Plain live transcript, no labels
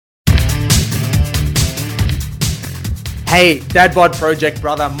Hey, Dad Bod Project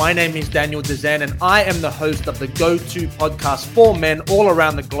brother, my name is Daniel Dezan and I am the host of the go-to podcast for men all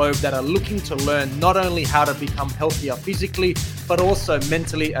around the globe that are looking to learn not only how to become healthier physically, but also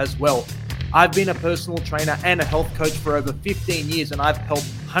mentally as well. I've been a personal trainer and a health coach for over 15 years and I've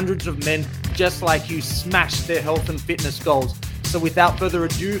helped hundreds of men just like you smash their health and fitness goals. So without further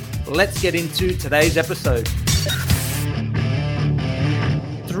ado, let's get into today's episode.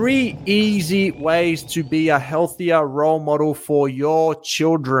 3 easy ways to be a healthier role model for your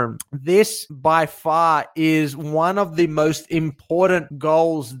children. This by far is one of the most important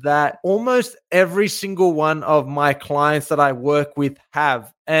goals that almost every single one of my clients that I work with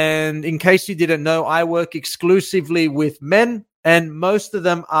have. And in case you didn't know, I work exclusively with men, and most of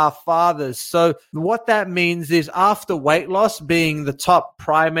them are fathers. So what that means is after weight loss being the top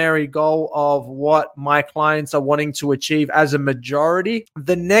primary goal of what my clients are wanting to achieve as a majority,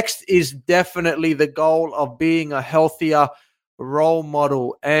 the next is definitely the goal of being a healthier role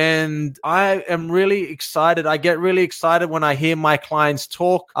model. And I am really excited. I get really excited when I hear my clients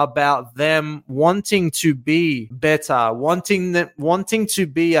talk about them wanting to be better, wanting to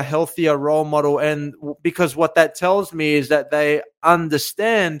be a healthier role model. And because what that tells me is that they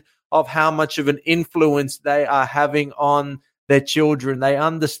understand of how much of an influence they are having on their children. They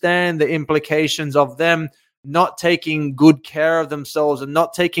understand the implications of them not taking good care of themselves and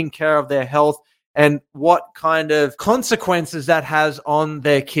not taking care of their health, and what kind of consequences that has on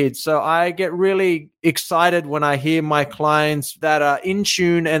their kids. So I get really excited when I hear my clients that are in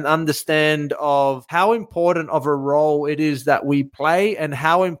tune and understand of how important of a role it is that we play and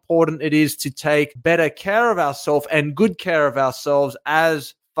how important it is to take better care of ourselves and good care of ourselves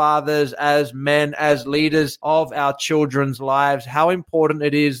as fathers, as men, as leaders of our children's lives, how important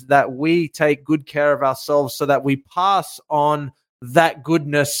it is that we take good care of ourselves so that we pass on that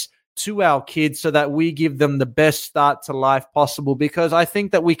goodness to our kids so that we give them the best start to life possible. Because I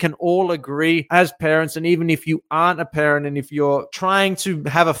think that we can all agree as parents, and even if you aren't a parent and if you're trying to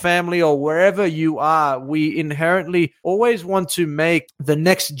have a family or wherever you are, we inherently always want to make the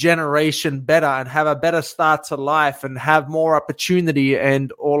next generation better and have a better start to life and have more opportunity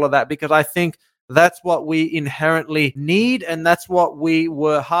and all of that, because I think that's what we inherently need, and that's what we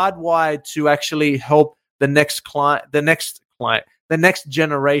were hardwired to actually help the next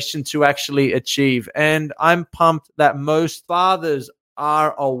generation to actually achieve. And I'm pumped that most fathers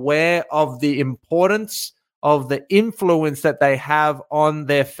are aware of the importance of the influence that they have on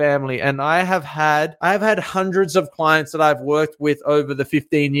their family. And I've had hundreds of clients that I've worked with over the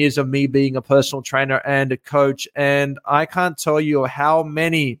 15 years of me being a personal trainer and a coach. And I can't tell you how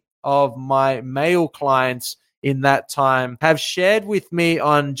many of my male clients in that time have shared with me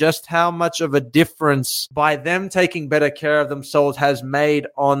on just how much of a difference by them taking better care of themselves has made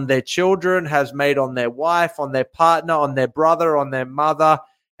on their children, has made on their wife, on their partner, on their brother, on their mother.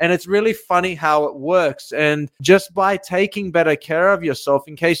 And it's really funny how it works. And just by taking better care of yourself,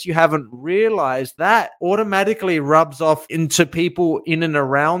 in case you haven't realized, that automatically rubs off into people in and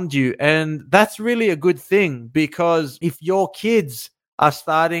around you. And that's really a good thing, because if your kids are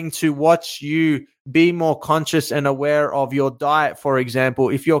starting to watch you be more conscious and aware of your diet, for example,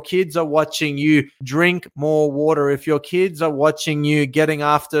 if your kids are watching you drink more water, if your kids are watching you getting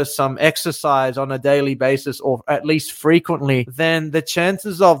after some exercise on a daily basis or at least frequently, then the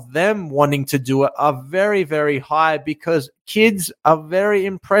chances of them wanting to do it are very, very high, because kids are very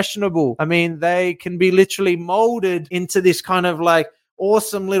impressionable. I mean, they can be literally molded into this kind of like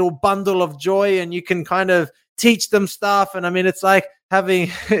awesome little bundle of joy, and you can kind of teach them stuff. And I mean, it's like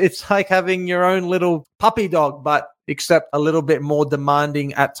having your own little puppy dog, but except a little bit more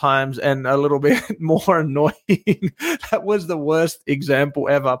demanding at times and a little bit more annoying. That was the worst example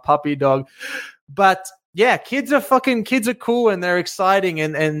ever, puppy dog. But yeah, kids are cool and they're exciting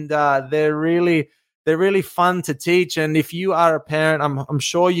and they're really fun to teach. And if you are a parent, I'm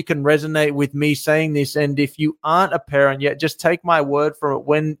sure you can resonate with me saying this. And if you aren't a parent yet, just take my word for it.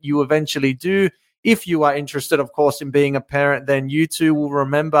 When you eventually do, if you are interested, of course, in being a parent, then you too will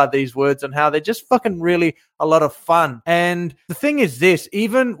remember these words and how they're just fucking really a lot of fun. And the thing is this,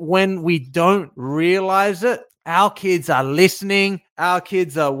 even when we don't realize it, our kids are listening, our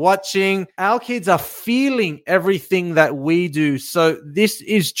kids are watching, our kids are feeling everything that we do. So this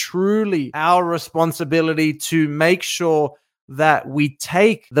is truly our responsibility to make sure that we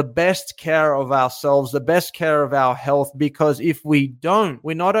take the best care of ourselves, the best care of our health, because if we don't,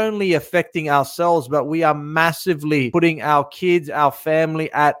 we're not only affecting ourselves, but we are massively putting our kids, our family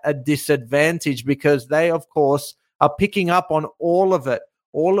at a disadvantage, because they, of course, are picking up on all of it.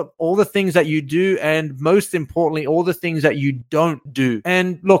 All the things that you do, and most importantly, all the things that you don't do.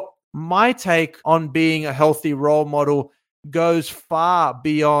 And look, my take on being a healthy role model goes far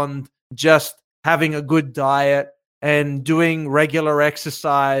beyond just having a good diet and doing regular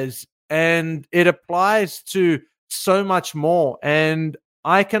exercise. And it applies to so much more. And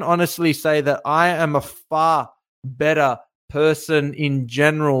I can honestly say that I am a far better person in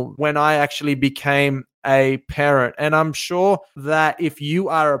general when I actually became a parent. And I'm sure that if you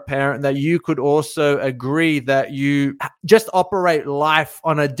are a parent, that you could also agree that you just operate life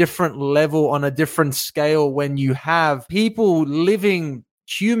on a different level, on a different scale, when you have people living,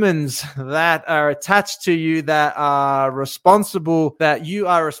 humans that are attached to you, that are responsible, that you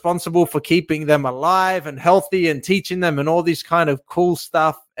are responsible for keeping them alive and healthy and teaching them and all this kind of cool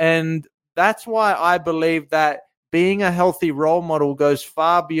stuff. And that's why I believe that being a healthy role model goes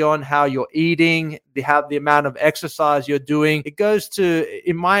far beyond how you're eating, the amount of exercise you're doing. It goes to,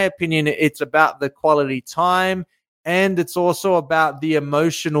 in my opinion, it's about the quality time, and it's also about the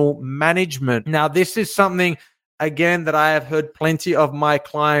emotional management. Now, this is something, again, that I have heard plenty of my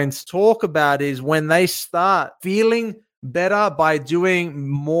clients talk about, is when they start feeling better by doing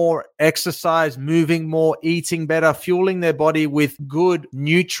more exercise, moving more, eating better, fueling their body with good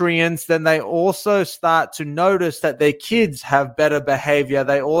nutrients, then they also start to notice that their kids have better behavior.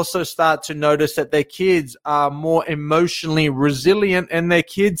 They also start to notice that their kids are more emotionally resilient, and their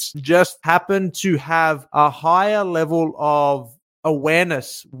kids just happen to have a higher level of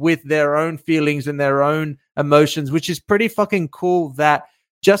awareness with their own feelings and their own emotions, which is pretty fucking cool. That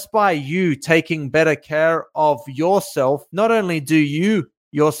just by you taking better care of yourself, not only do you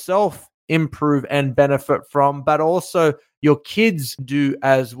yourself improve and benefit from, but also your kids do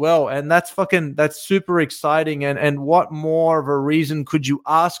as well. And that's super exciting. And what more of a reason could you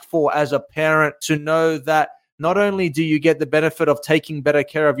ask for as a parent to know that not only do you get the benefit of taking better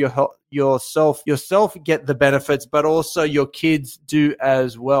care of yourself get the benefits, but also your kids do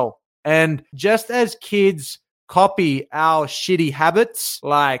as well. And just as kids copy our shitty habits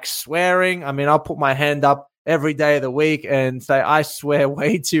like swearing, I mean, I'll put my hand up every day of the week and say I swear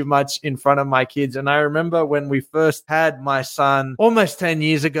way too much in front of my kids. And I remember when we first had my son almost 10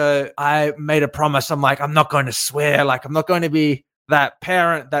 years ago, I made a promise. I'm like, I'm not going to swear. Like, I'm not going to be that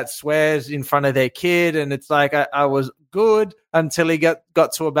parent that swears in front of their kid. And it's like I was good until he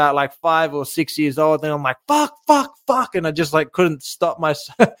got to about like 5 or 6 years old. Then I'm like, fuck. And I just like couldn't stop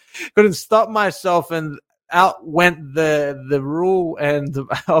myself. And out went the rule and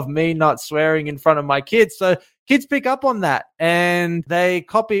of me not swearing in front of my kids. So kids pick up on that and they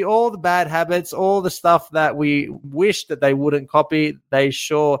copy all the bad habits, all the stuff that we wish that they wouldn't copy. They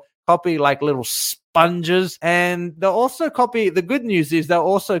sure copy like little sponges. And they'll also copy, the good news is they'll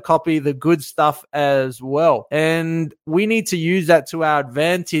also copy the good stuff as well. And we need to use that to our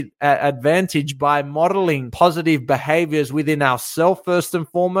advantage by modeling positive behaviors within ourselves first and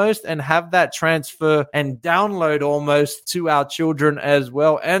foremost, and have that transfer and download almost to our children as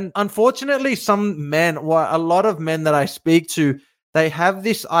well. And unfortunately, a lot of men that I speak to, they have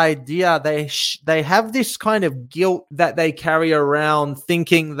this idea, they have this kind of guilt that they carry around,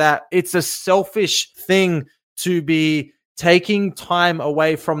 thinking that it's a selfish thing to be taking time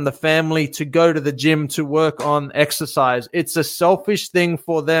away from the family to go to the gym to work on exercise. It's a selfish thing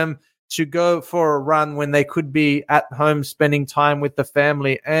for them to go for a run when they could be at home spending time with the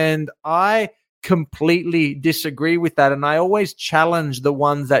family. And I completely disagree with that. And I always challenge the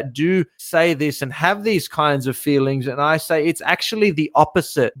ones that do say this and have these kinds of feelings. And I say it's actually the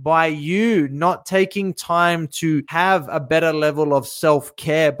opposite. By you not taking time to have a better level of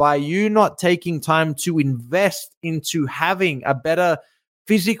self-care, by you not taking time to invest into having a better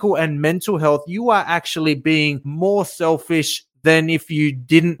physical and mental health, you are actually being more selfish than if you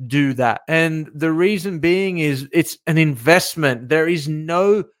didn't do that. And the reason being is it's an investment. There is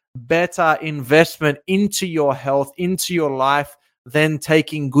no better investment into your health, into your life, than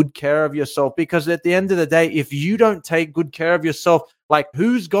taking good care of yourself. Because at the end of the day, if you don't take good care of yourself, like,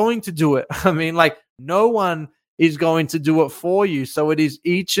 who's going to do it? I mean, like, no one is going to do it for you. So it is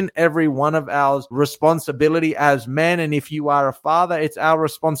each and every one of our responsibility as men. And if you are a father, it's our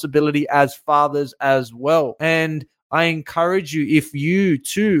responsibility as fathers as well. And I encourage you, if you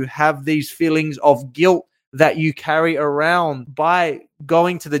too have these feelings of guilt that you carry around by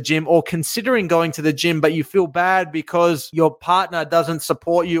going to the gym or considering going to the gym, but you feel bad because your partner doesn't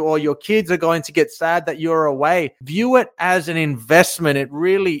support you or your kids are going to get sad that you're away, view it as an investment. It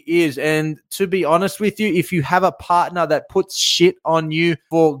really is. And to be honest with you, if you have a partner that puts shit on you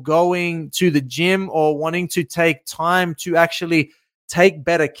for going to the gym or wanting to take time to actually take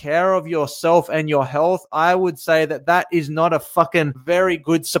better care of yourself and your health, I would say that that is not a fucking very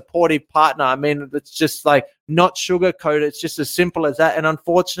good supportive partner. I mean, it's just like not sugarcoat. It's just as simple as that. And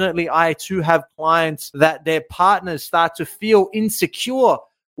unfortunately, I too have clients that their partners start to feel insecure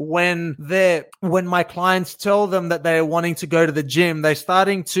when my clients tell them that they're wanting to go to the gym. They start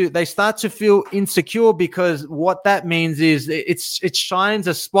to feel insecure, because what that means is it shines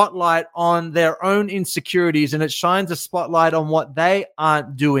a spotlight on their own insecurities, and it shines a spotlight on what they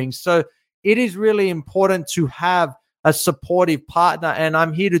aren't doing. So it is really important to have a supportive partner. And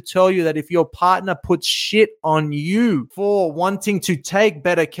I'm here to tell you that if your partner puts shit on you for wanting to take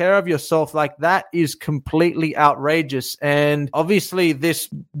better care of yourself, like, that is completely outrageous. And obviously this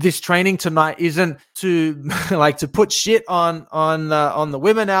training tonight isn't to like to put shit on the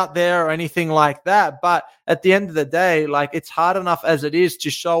women out there or anything like that. But at the end of the day, like, it's hard enough as it is to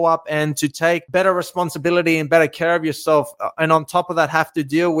show up and to take better responsibility and better care of yourself. And on top of that, have to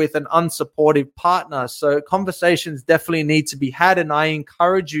deal with an unsupportive partner. So conversations definitely need to be had. And I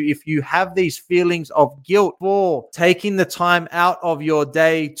encourage you, if you have these feelings of guilt for taking the time out of your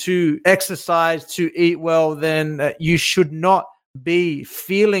day to exercise, to eat well, then you should not be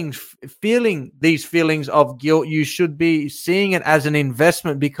feeling these feelings of guilt. You should be seeing it as an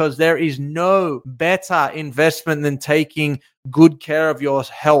investment, because there is no better investment than taking good care of your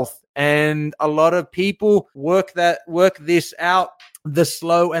health. And a lot of people work this out the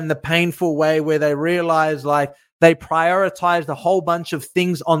slow and the painful way, where they realize, like, they prioritized a whole bunch of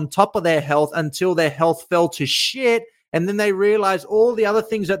things on top of their health until their health fell to shit. And then they realize all the other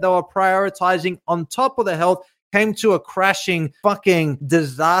things that they were prioritizing on top of the health came to a crashing fucking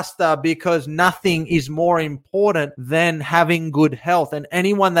disaster, because nothing is more important than having good health. And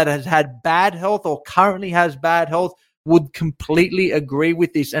anyone that has had bad health or currently has bad health would completely agree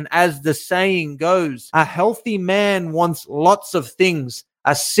with this. And as the saying goes, a healthy man wants lots of things.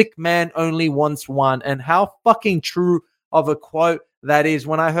 A sick man only wants one. And how fucking true of a quote that is.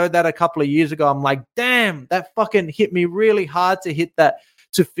 When I heard that a couple of years ago, I'm like, damn, that fucking hit me really hard to hit that,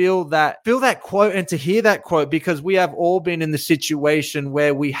 to feel that quote and to hear that quote, because we have all been in the situation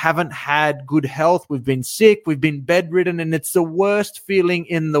where we haven't had good health. We've been sick, we've been bedridden, and it's the worst feeling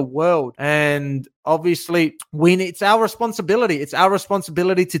in the world. And obviously, it's our responsibility. It's our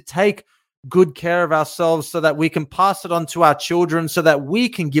responsibility to take good care of ourselves so that we can pass it on to our children, so that we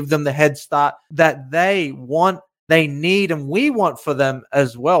can give them the head start that they want, they need, and we want for them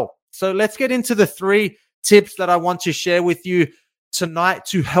as well. So let's get into the 3 tips that I want to share with you tonight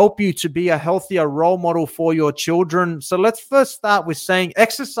to help you to be a healthier role model for your children. So let's first start with saying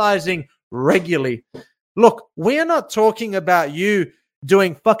exercising regularly. Look, we are not talking about you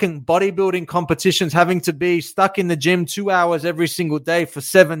doing fucking bodybuilding competitions, having to be stuck in the gym 2 hours every single day for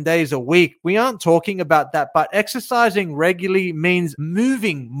 7 days a week. We aren't talking about that, but exercising regularly means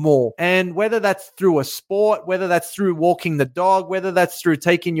moving more. And whether that's through a sport, whether that's through walking the dog, whether that's through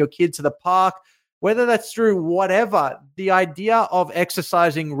taking your kid to the park, whether that's through whatever, the idea of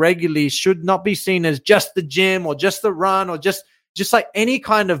exercising regularly should not be seen as just the gym or just the run or just like any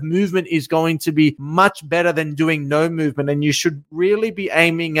kind of movement is going to be much better than doing no movement. And you should really be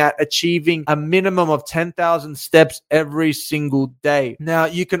aiming at achieving a minimum of 10,000 steps every single day. Now,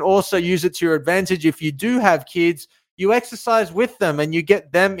 you can also use it to your advantage. If you do have kids, you exercise with them and you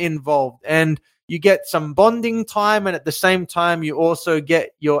get them involved, and you get some bonding time, and at the same time, you also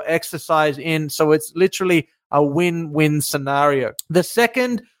get your exercise in. So it's literally a win-win scenario. The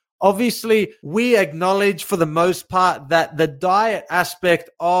second, obviously, we acknowledge for the most part that the diet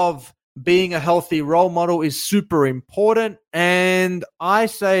aspect of being a healthy role model is super important. And I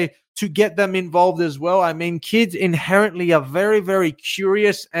say to get them involved as well. I mean, kids inherently are very, very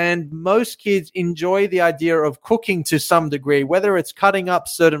curious, and most kids enjoy the idea of cooking to some degree, whether it's cutting up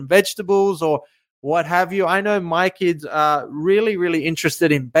certain vegetables or what have you. I know my kids are really, really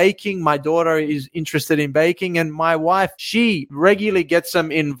interested in baking. My daughter is interested in baking, and my wife, she regularly gets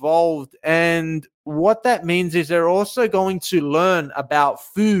them involved. And what that means is they're also going to learn about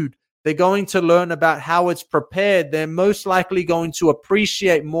food. They're going to learn about how it's prepared. They're most likely going to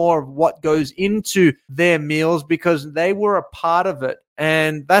appreciate more of what goes into their meals because they were a part of it.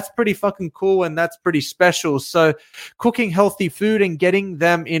 And that's pretty fucking cool, and that's pretty special. So cooking healthy food and getting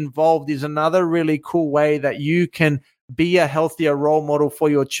them involved is another really cool way that you can be a healthier role model for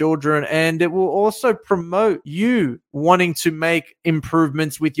your children. And it will also promote you wanting to make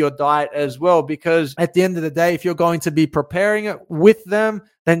improvements with your diet as well. Because at the end of the day, if you're going to be preparing it with them,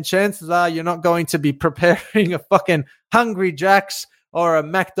 then chances are you're not going to be preparing a fucking Hungry Jack's or a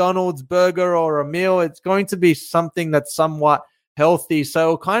McDonald's burger or a meal. It's going to be something that's somewhat healthy. So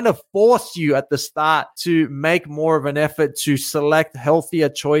it'll kind of force you at the start to make more of an effort to select healthier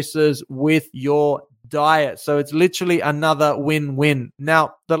choices with your diet. So it's literally another win-win.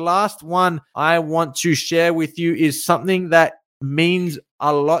 Now, the last one I want to share with you is something that means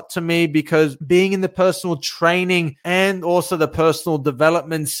a lot to me, because being in the personal training and also the personal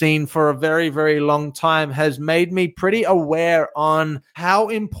development scene for a very, very long time has made me pretty aware on how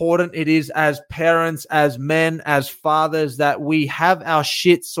important it is as parents, as men, as fathers, that we have our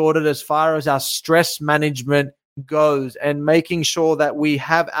shit sorted as far as our stress management goes, and making sure that we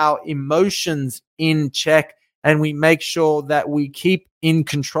have our emotions in check and we make sure that we keep in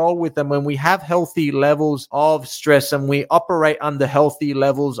control with them when we have healthy levels of stress and we operate under healthy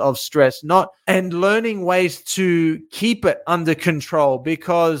levels of stress, and learning ways to keep it under control.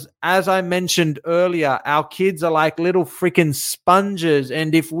 Because as I mentioned earlier, our kids are like little freaking sponges.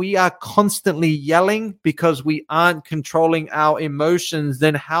 And if we are constantly yelling because we aren't controlling our emotions,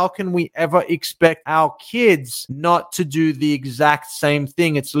 then how can we ever expect our kids not to do the exact same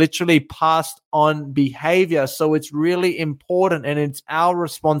thing? It's literally passed on behavior. So it's really important, and it's our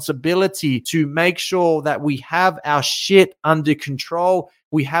responsibility to make sure that we have our shit under control.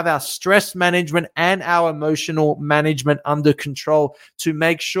 We have our stress management and our emotional management under control, to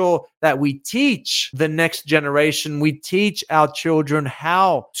make sure that we teach the next generation, we teach our children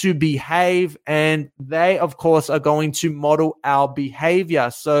how to behave, and they, of course, are going to model our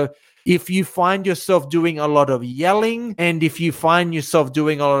behavior. So if you find yourself doing a lot of yelling, and if you find yourself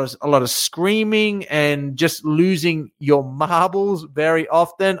doing a lot of screaming and just losing your marbles very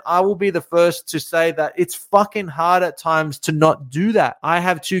often, I will be the first to say that it's fucking hard at times to not do that. I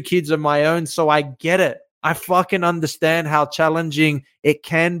have 2 kids of my own, so I get it. I fucking understand how challenging it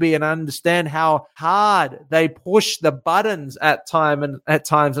can be, and I understand how hard they push the buttons at times,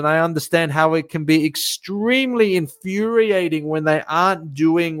 and I understand how it can be extremely infuriating when they aren't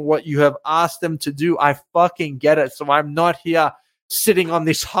doing what you have asked them to do. I fucking get it. So I'm not here sitting on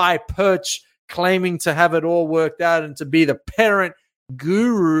this high perch claiming to have it all worked out and to be the parent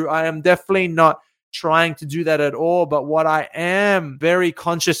guru. I am definitely not trying to do that at all. But what I am very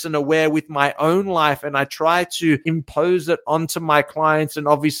conscious and aware with my own life, and I try to impose it onto my clients and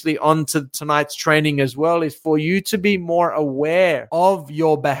obviously onto tonight's training as well, is for you to be more aware of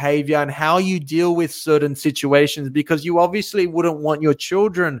your behavior and how you deal with certain situations, because you obviously wouldn't want your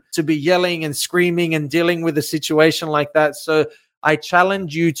children to be yelling and screaming and dealing with a situation like that. So I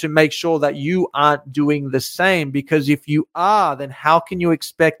challenge you to make sure that you aren't doing the same, because if you are, then how can you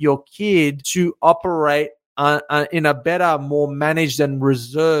expect your kid to operate in a better, more managed and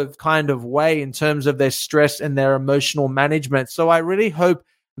reserved kind of way in terms of their stress and their emotional management? So I really hope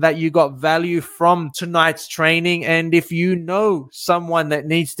that you got value from tonight's training. And if you know someone that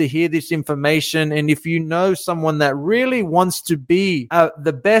needs to hear this information, and if you know someone that really wants to be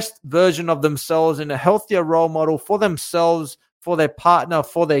the best version of themselves and a healthier role model for themselves, for their partner,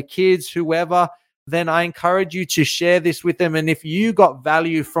 for their kids, whoever, then I encourage you to share this with them. And if you got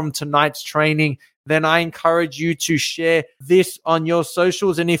value from tonight's training, then I encourage you to share this on your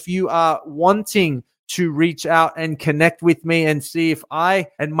socials. And if you are wanting to reach out and connect with me and see if I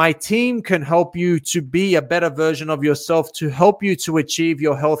and my team can help you to be a better version of yourself, to help you to achieve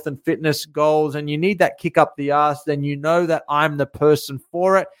your health and fitness goals, and you need that kick up the ass, then you know that I'm the person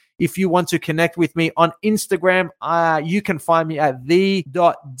for it. If you want to connect with me on Instagram, you can find me at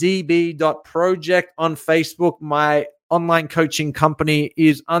the.db.project on Facebook. My online coaching company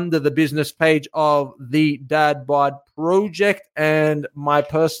is under the business page of the Dad Bod Project, and my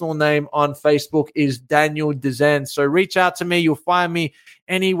personal name on Facebook is Daniel Dezan. So reach out to me. You'll find me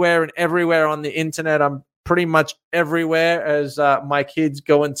anywhere and everywhere on the internet. I'm pretty much everywhere, as my kids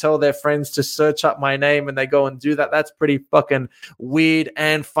go and tell their friends to search up my name, and they go and do that. That's pretty fucking weird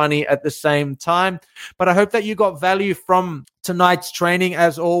and funny at the same time. But I hope that you got value from tonight's training.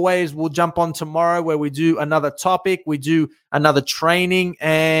 As always, we'll jump on tomorrow where we do another topic, we do another training,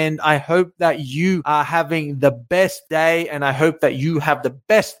 and I hope that you are having the best day, and I hope that you have the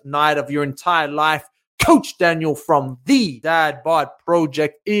best night of your entire life. Coach Daniel from the Dad Bod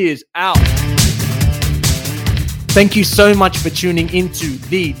Project is out. Thank you so much for tuning into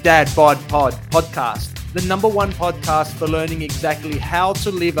the Dad Bod podcast, the number one podcast for learning exactly how to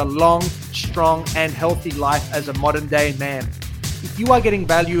live a long, strong, and healthy life as a modern day man. If you are getting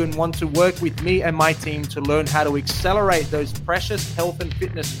value and want to work with me and my team to learn how to accelerate those precious health and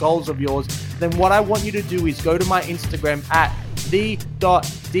fitness goals of yours, then what I want you to do is go to my Instagram at the.db.project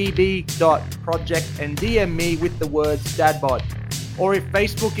and DM me with the words Dadbod. Or if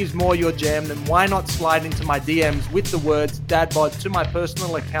Facebook is more your jam, then why not slide into my DMs with the words DadBod to my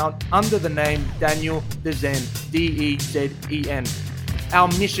personal account under the name Daniel Dezen, Dezen. Our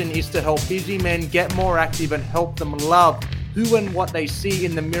mission is to help busy men get more active and help them love who and what they see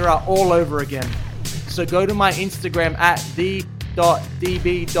in the mirror all over again. So go to my Instagram at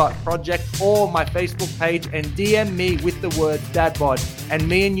the.db.project or my Facebook page and DM me with the words DadBod, and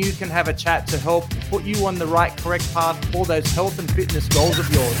me and you can have a chat to help put you on the correct path for those health and fitness goals of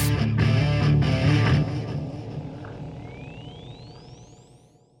yours.